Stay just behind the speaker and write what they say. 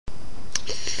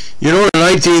You know, the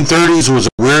 1930s was a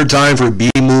weird time for B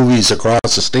movies across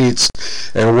the states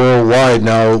and worldwide.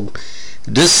 Now,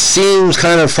 this seems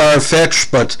kind of far-fetched,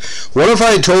 but what if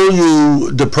I told you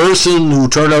the person who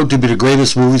turned out to be the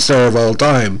greatest movie star of all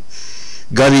time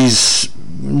got his,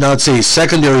 not say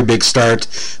secondary big start,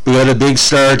 but got a big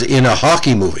start in a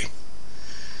hockey movie?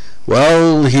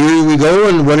 Well, here we go,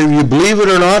 and whether you believe it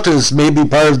or not is maybe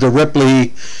part of the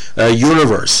Ripley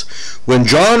universe. When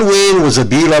John Wayne was a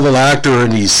B-level actor in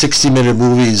these 60-minute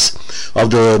movies of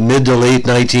the mid to late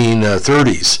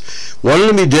 1930s, one of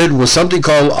them he did was something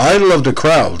called Idol of the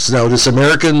Crowds. Now, this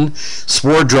American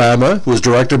sport drama was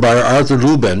directed by Arthur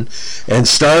Lubin and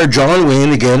starred John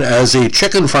Wayne again as a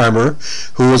chicken farmer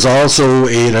who was also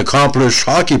an accomplished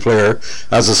hockey player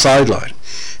as a sideline.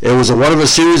 It was one of a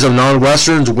series of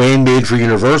non-westerns Wayne made for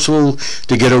Universal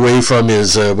to get away from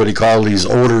his, what he called these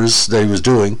odors that he was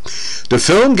doing. The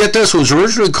film, get this, was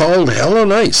originally called Hell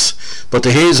on Ice, but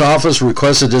the Hayes office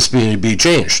requested this be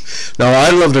changed. Now, I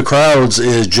Love the Crowds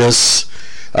is just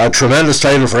a tremendous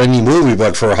title for any movie,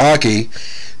 but for hockey,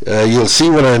 you'll see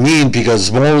what I mean,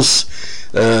 because most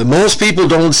people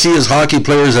don't see as hockey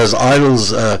players as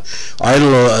idols,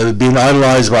 being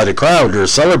idolized by the crowd or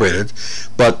celebrated.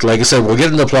 But like I said, we'll get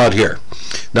in the plot here.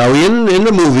 Now, in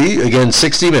the movie, again,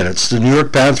 60 Minutes, the New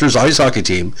York Panthers ice hockey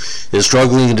team is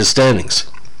struggling in the standings.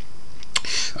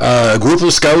 A group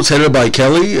of scouts headed by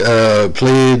Kelly,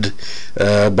 played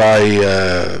by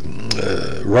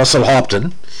Russell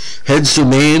Hopton, heads to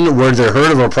Maine, where they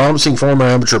heard of a promising former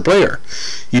amateur player.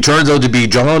 He turns out to be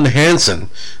John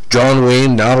Hanson, John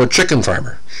Wayne, now a chicken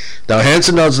farmer. Now,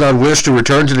 Hanson does not wish to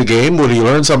return to the game when he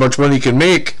learns how much money he can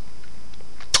make.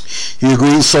 He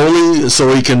agrees solely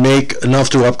so he can make enough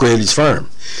to upgrade his farm.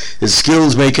 His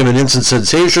skills make him an instant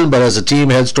sensation, but as the team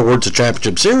heads towards the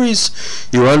championship series,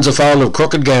 he runs afoul of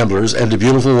crooked gamblers and the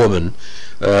beautiful woman,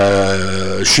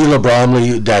 Sheila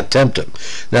Bromley, that tempt him.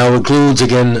 Now includes,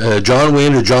 again, John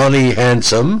Wayne or Johnny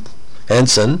Hanson,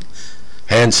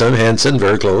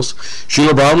 very close.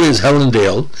 Sheila Bromley is Helen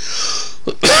Dale.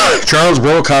 Charles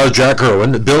Brokaw as Jack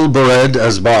Irwin, Bill Barrett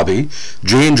as Bobby,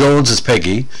 Jane Jones as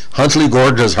Peggy, Huntley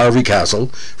Gordon as Harvey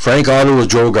Castle, Frank Otto as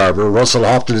Joe Garber, Russell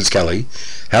Hopton as Kelly,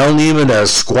 Hal Neiman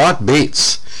as Squat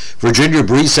Bates, Virginia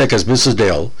Bresek as Mrs.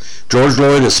 Dale, George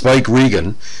Lloyd as Spike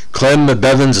Regan, Clem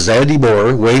Bevins as Andy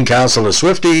Moore, Wayne Castle as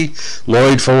Swifty,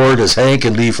 Lloyd Ford as Hank,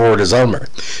 and Lee Ford as Elmer.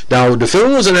 Now, the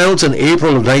film was announced in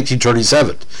April of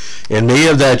 1937. In May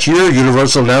of that year,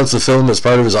 Universal announced the film as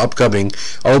part of his upcoming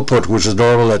output, which is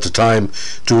normal at the time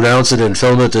to announce it and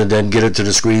film it and then get it to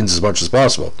the screens as much as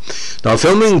possible. Now,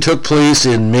 filming took place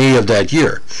in May of that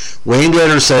year. Wayne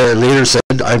later said,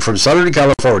 "I'm from Southern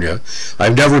California.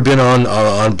 I've never been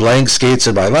on blank skates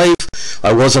in my life.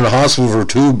 I was in a hospital for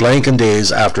 2 blanking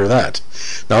days after that."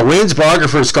 Now, Wayne's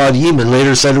biographer Scott Eamon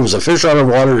later said it was a fish out of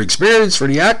water experience for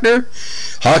the actor.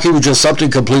 Hockey was just something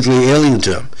completely alien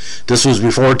to him. This was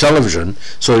before television,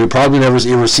 so he probably never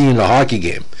ever seen a hockey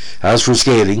game. As for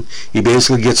skating, he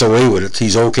basically gets away with it.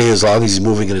 He's okay as long as he's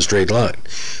moving in a straight line.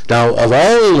 Now, of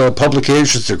all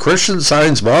publications, the Christian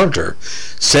Science Monitor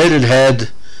said it had,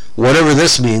 whatever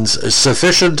this means,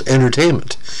 sufficient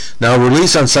entertainment. Now,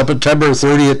 released on September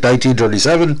 30th,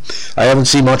 1937. I haven't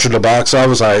seen much of the box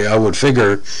office. I would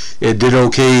figure it did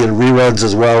okay in reruns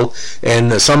as well.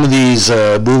 And some of these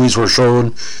movies were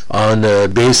shown on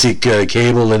basic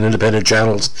cable and independent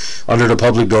channels under the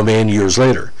public domain years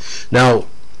later. Now,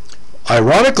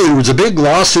 ironically, there was a big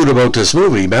lawsuit about this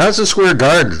movie. Madison Square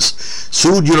Gardens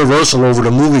sued Universal over the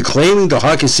movie, claiming the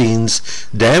hockey scenes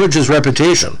damaged his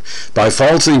reputation by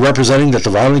falsely representing that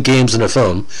the violent games in the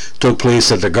film took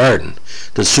place at the Garden.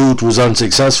 The suit was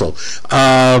unsuccessful.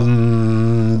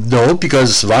 No,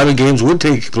 because violent games would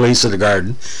take place at the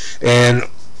Garden, and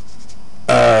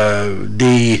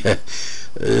the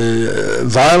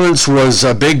violence was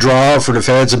a big draw for the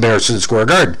fans of Madison Square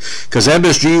Garden, because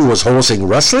MSG was hosting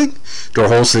wrestling, they're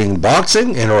hosting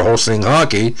boxing, and they're hosting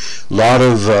hockey. A lot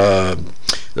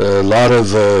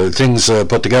of things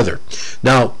put together.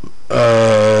 Now,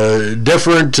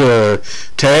 different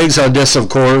tags on this, of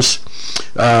course.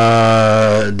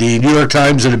 The New York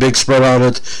Times did a big spread on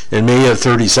it in May of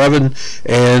 37,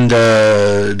 and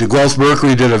the Guelph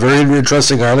Mercury did a very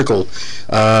interesting article.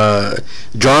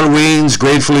 John Wayne's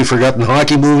Gratefully Forgotten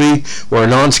Hockey Movie, where a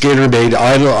non-skater made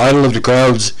Idol of the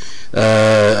Crowds,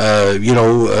 a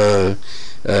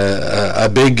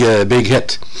big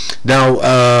hit. Now,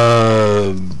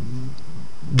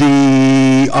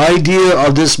 the idea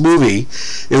of this movie,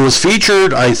 it was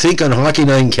featured, I think, on Hockey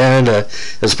Night in Canada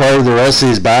as part of their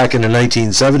essays back in the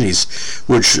 1970s,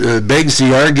 which begs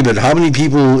the argument, how many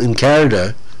people in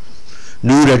Canada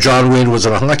knew that John Wayne was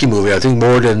in a hockey movie. I think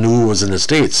more than knew was in the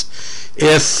States.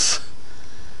 If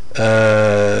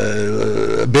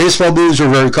baseball movies were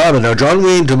very common. Now, John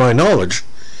Wayne, to my knowledge,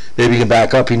 maybe you can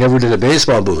back up, he never did a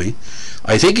baseball movie.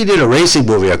 I think he did a racing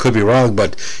movie. I could be wrong,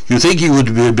 but you think he would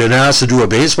have been asked to do a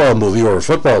baseball movie or a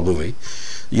football movie,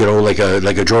 you know, like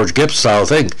a George Gibbs style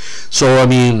thing. So, I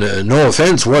mean, no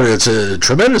offense, it's a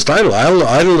tremendous title.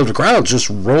 Idol of the Crowd just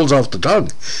rolls off the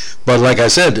tongue. But like I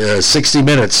said, 60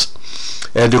 minutes.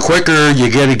 And the quicker you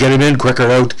get him in,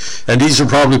 quicker out. And these are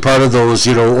probably part of those,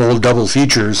 you know, old double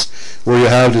features where you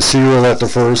have the serial at the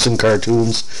first and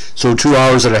cartoons. So 2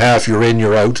 hours and a half, you're in,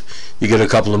 you're out. You get a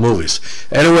couple of movies.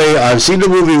 Anyway, I've seen the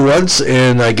movie once,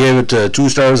 and I gave it 2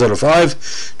 stars out of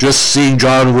 5. Just seeing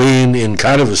John Wayne in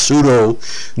kind of a pseudo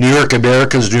New York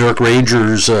Americans, New York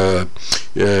Rangers, sweater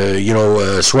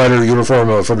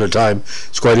uniform from the time.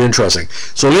 It's quite interesting.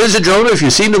 So, ladies and gentlemen, if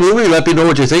you've seen the movie, let me know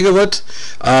what you think of it.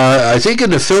 I think in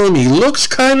the film he looks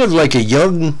kind of like a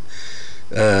young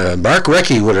Mark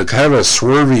Recchi with a kind of a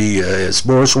swervy,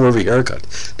 more swervy haircut.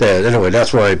 Anyway,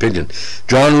 that's my opinion.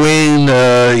 John Wayne,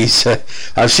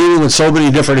 I've seen him with so many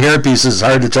different hair pieces, it's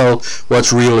hard to tell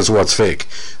what's real and what's fake.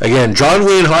 Again, John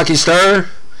Wayne, hockey star,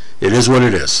 it is what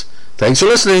it is. Thanks for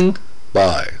listening.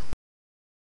 Bye.